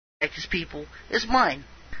his people is mine.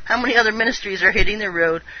 How many other ministries are hitting the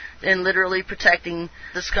road and literally protecting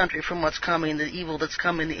this country from what's coming, the evil that's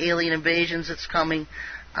coming, the alien invasions that's coming,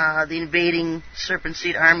 the invading serpent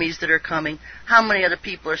seed armies that are coming? How many other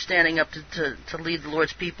people are standing up to lead the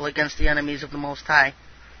Lord's people against the enemies of the Most High?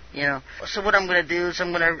 You know. So what I'm going to do is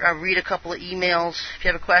I'm going to read a couple of emails. If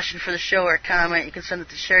you have a question for the show or a comment, you can send it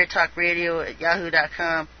to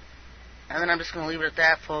SherryTalkRadio@yahoo.com. And then I'm just going to leave it at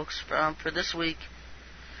that, folks, for this week.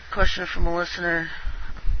 Question from a listener.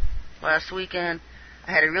 Last weekend,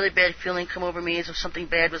 I had a really bad feeling come over me as if something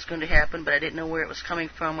bad was going to happen, but I didn't know where it was coming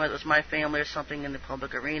from, whether it was my family or something in the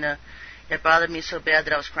public arena. It bothered me so bad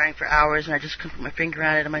that I was crying for hours, and I just couldn't put my finger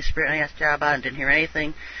on it in my spirit, and I asked God about it and didn't hear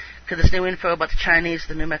anything. Could this new info about the Chinese,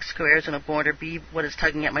 the New Mexico-Arizona border be what is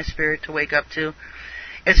tugging at my spirit to wake up to?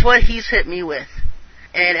 It's what he's hit me with.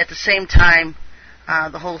 And at the same time,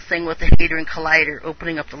 the whole thing with the Hadron Collider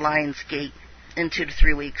opening up the Lion's Gate in 2 to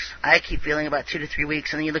 3 weeks. I keep feeling about 2 to 3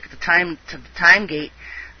 weeks, and then you look at the time gate,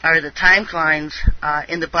 or the timelines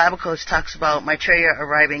in the Bible codes talks about Maitreya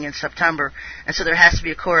arriving in September, and so there has to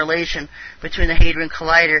be a correlation between the Hadron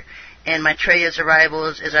Collider and Maitreya's arrival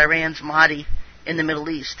as Iran's Mahdi in the Middle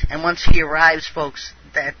East. And once he arrives, folks,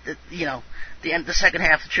 the second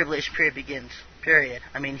half of the tribulation period begins. Period.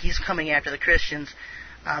 I mean, he's coming after the Christians.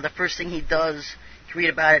 The first thing he does, you read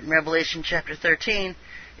about it in Revelation chapter 13,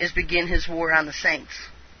 is begin his war on the saints.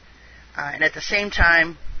 And at the same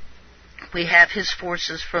time, we have his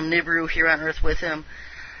forces from Nibiru here on earth with him.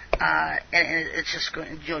 And it's just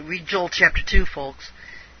going to, read Joel chapter 2, folks.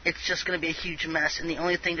 It's just going to be a huge mess. And the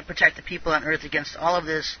only thing to protect the people on earth against all of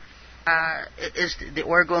this is the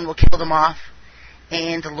Oregon will kill them off,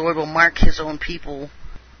 and the Lord will mark his own people,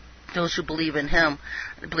 those who believe in him.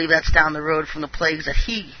 I believe that's down the road from the plagues that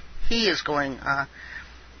he is going.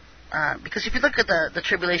 Because if you look at the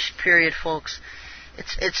tribulation period, folks,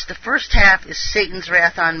 it's the first half is Satan's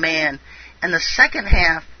wrath on man, and the second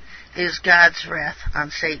half is God's wrath on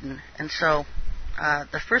Satan. And so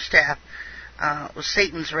the first half was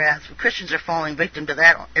Satan's wrath. Christians are falling victim to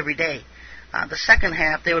that every day. The second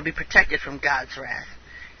half, they would be protected from God's wrath.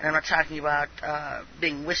 And I'm not talking about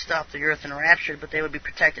being whisked off the earth and raptured, but they would be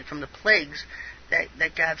protected from the plagues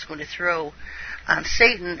that God's going to throw on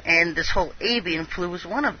Satan, and this whole avian flu is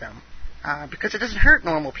one of them, because it doesn't hurt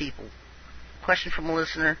normal people. Question from a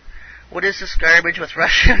listener: what is this garbage with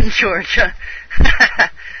Russia and Georgia? I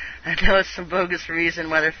know it's some bogus reason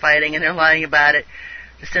why they're fighting, and they're lying about it.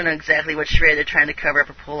 Just don't know exactly what charade they're trying to cover up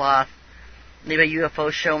or pull off. Maybe a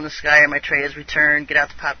UFO show in the sky, or Maitreya's return. Get out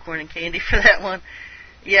the popcorn and candy for that one.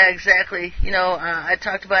 Yeah, exactly. I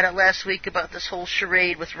talked about it last week about this whole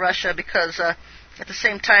charade with Russia, because at the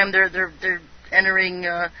same time they're entering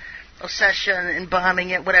Ossetia and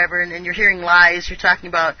bombing it, whatever, and you're hearing lies.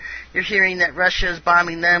 You're hearing that Russia is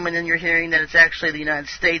bombing them, and then you're hearing that it's actually the United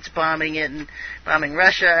States bombing it and bombing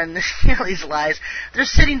Russia, and these lies. They're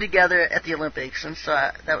sitting together at the Olympics, and so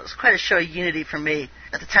that was quite a show of unity for me.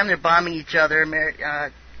 At the time they're bombing each other,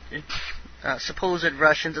 supposed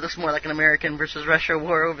Russians. It looks more like an American versus Russia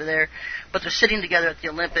war over there. But they're sitting together at the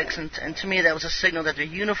Olympics, and to me that was a signal that they're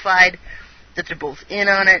unified, that they're both in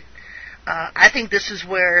on it. I think this is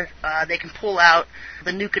where they can pull out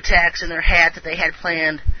the nuke attacks in their hat that they had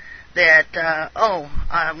planned, that,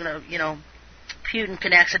 Putin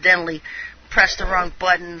can accidentally press the wrong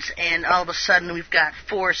buttons, and all of a sudden we've got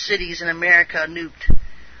 4 cities in America nuked.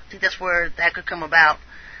 I think that's where that could come about.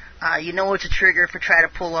 It's a trigger for trying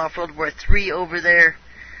to pull off World War III over there.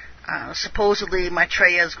 Supposedly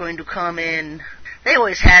Maitreya is going to come in. They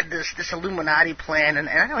always had this Illuminati plan, and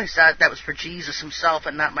I always thought that was for Jesus himself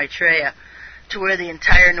and not Maitreya, to where the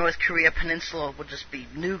entire North Korea peninsula would just be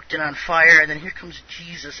nuked and on fire, and then here comes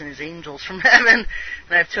Jesus and his angels from heaven.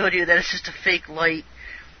 And I've told you that it's just a fake light.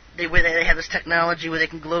 They have this technology where they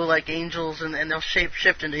can glow like angels, and they'll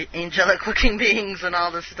shape-shift into angelic-looking beings and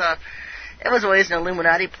all this stuff. It was always an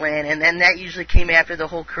Illuminati plan, and that usually came after the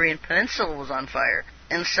whole Korean peninsula was on fire.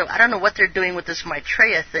 And so I don't know what they're doing with this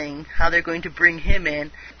Maitreya thing, how they're going to bring him in.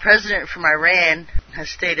 The president from Iran has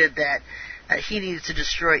stated that he needs to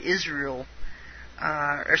destroy Israel,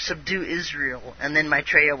 or subdue Israel, and then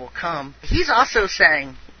Maitreya will come. He's also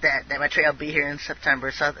saying that Maitreya will be here in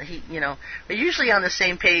September, so we're usually on the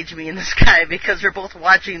same page, me and this guy, because we're both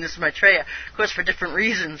watching this Maitreya, of course for different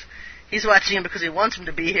reasons. He's watching him because he wants him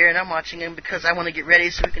to be here, and I'm watching him because I want to get ready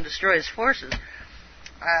so we can destroy his forces.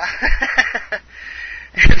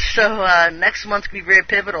 And so next month can be very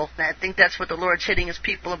pivotal. And I think that's what the Lord's hitting his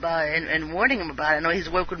people about and warning them about. I know he's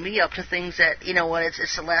woken me up to things that,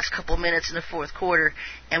 it's the last couple of minutes in the fourth quarter,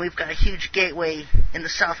 and we've got a huge gateway in the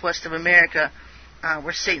southwest of America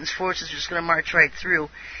where Satan's forces are just going to march right through.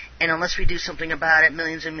 And unless we do something about it,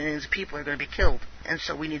 millions and millions of people are going to be killed. And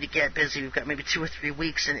so we need to get busy. We've got maybe 2 or 3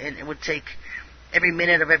 weeks, and it would take every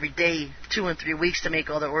minute of every day, 2 and 3 weeks to make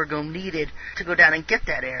all the orgone needed to go down and get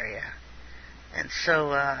that area. And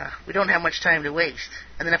so we don't have much time to waste.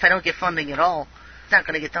 And then if I don't get funding at all, it's not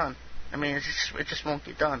going to get done. I mean, it just won't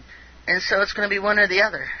get done. And so it's going to be one or the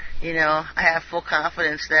other. You know, I have full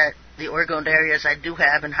confidence that the orgoned areas I do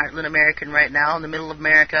have in Heartland America right now, in the middle of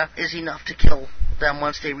America, is enough to kill them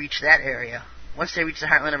once they reach that area. Once they reach the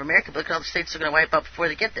Heartland of America, look at all the states they're going to wipe out before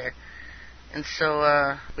they get there. And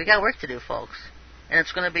so we got work to do, folks. And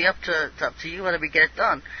it's going to be up to you whether we get it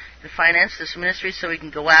done. To finance this ministry so we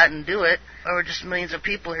can go out and do it, or just millions of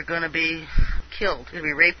people are going to be killed, going to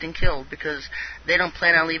be raped and killed, because they don't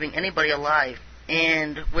plan on leaving anybody alive.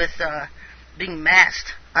 And with being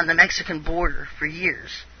masked on the Mexican border for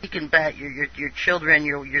years, you can bet your children,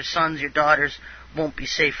 your sons, your daughters won't be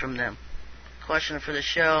safe from them. Question for the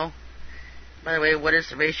show. By the way, what is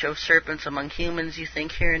the ratio of serpents among humans, you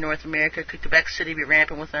think, here in North America? Could Quebec City be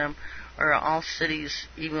rampant with them? Or are all cities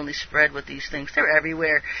evenly spread with these things? They're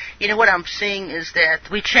everywhere. You know, what I'm seeing is that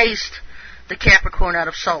we chased the Capricorn out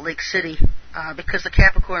of Salt Lake City because the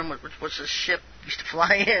Capricorn was a ship used to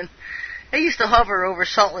fly in. It used to hover over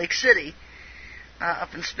Salt Lake City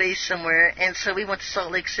up in space somewhere. And so we went to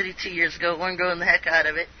Salt Lake City 2 years ago, going the heck out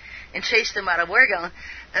of it, and chased them out of Oregon.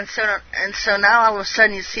 And so now all of a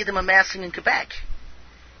sudden you see them amassing in Quebec.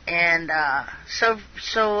 And so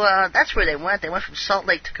that's where they went. They went from Salt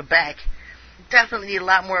Lake to Quebec. Definitely need a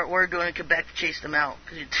lot more Oregon and Quebec to chase them out,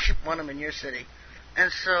 because you want them in your city. And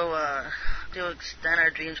so to extend our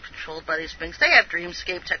dreams controlled by these things. They have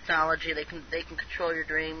dreamscape technology. They can control your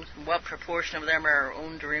dreams. What proportion of them are our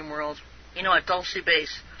own dream worlds? You know, at Dulce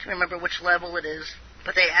Base, I can't remember which level it is,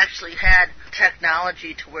 but they actually had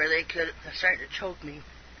technology to where they could. They're starting to choke me.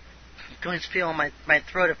 You can always feel my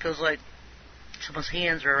throat. It feels like someone's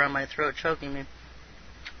hands are around my throat choking me.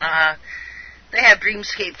 They have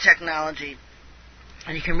dreamscape technology,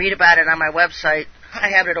 and you can read about it on my website.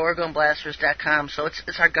 I have it at OregonBlasters.com, so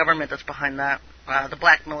it's our government that's behind that. The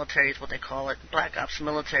black military is what they call it, Black Ops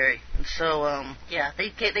military. And so,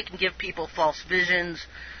 they can give people false visions.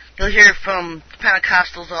 You'll hear from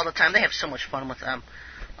Pentecostals all the time. They have so much fun with them.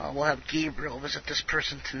 We'll have Gabriel visit this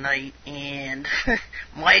person tonight, and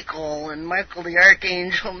Michael the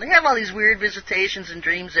Archangel. They have all these weird visitations and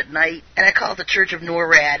dreams at night, and I call it the Church of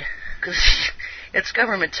NORAD, because it's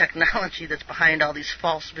government technology that's behind all these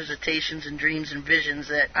false visitations and dreams and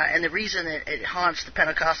visions. And the reason that it haunts the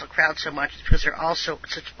Pentecostal crowd so much is because they're also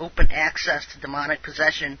such open access to demonic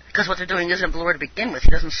possession. Because what they're doing isn't the Lord to begin with.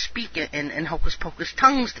 He doesn't speak in hocus-pocus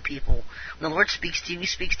tongues to people. When the Lord speaks to you, He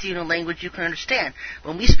speaks to you in a language you can understand.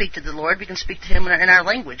 When we speak to the Lord, we can speak to Him in our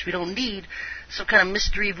language. We don't need some kind of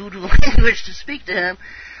mystery voodoo language to speak to Him.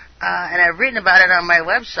 And I've written about it on my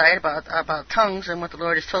website about tongues and what the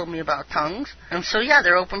Lord has told me about tongues. And so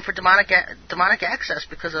they're open for demonic access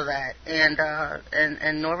because of that. And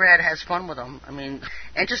NORAD has fun with them. I mean,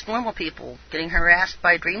 and just normal people getting harassed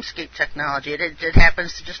by dreamscape technology. It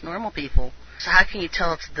happens to just normal people. So how can you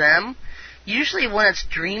tell it's them? Usually when it's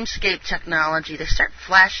dreamscape technology, they start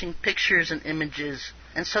flashing pictures and images.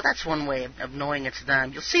 And so that's one way of knowing it's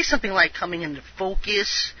them. You'll see something like coming into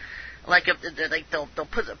focus. Like they'll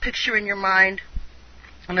put a picture in your mind,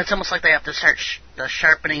 and it's almost like they have to start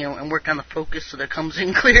sharpening and work on the focus so that it comes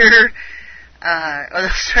in clearer. Or they'll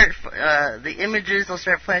start the images. They'll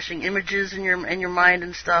start flashing images in your mind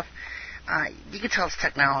and stuff. You can tell it's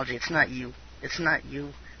technology. It's not you. It's not you.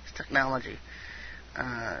 It's technology.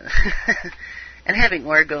 And having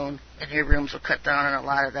orgone in your rooms will cut down on a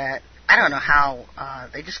lot of that. I don't know how.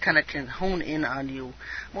 They just kind of can hone in on you.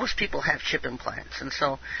 Most people have chip implants, and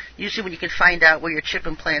so usually when you can find out where your chip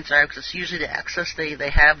implants are, because it's usually the access they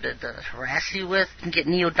have to harass you with, you can get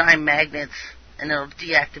neodyme magnets, and it'll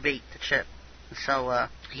deactivate the chip. And so,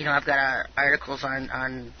 I've got articles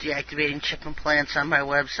on deactivating chip implants on my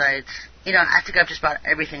websites. I think I've just about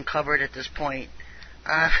everything covered at this point.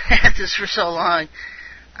 I've had this for so long.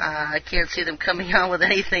 I can't see them coming out with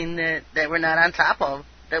anything that we're not on top of,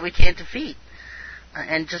 that we can't defeat.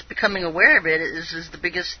 And just becoming aware of it is the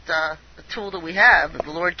biggest tool that we have. The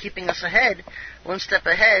Lord keeping us ahead, one step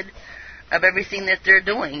ahead of everything that they're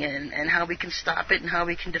doing, and how we can stop it and how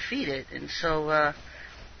we can defeat it. And so,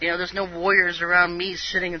 there's no warriors around me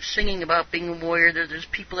sitting and singing about being a warrior. There's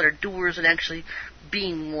people that are doers and actually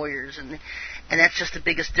being warriors. And that's just the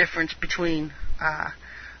biggest difference between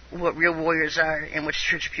what real warriors are and what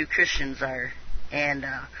Church Pew Christians are. And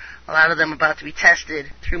a lot of them about to be tested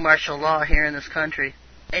through martial law here in this country.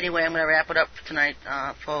 Anyway, I'm going to wrap it up for tonight,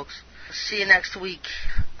 folks. See you next week,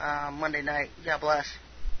 Monday night. God bless.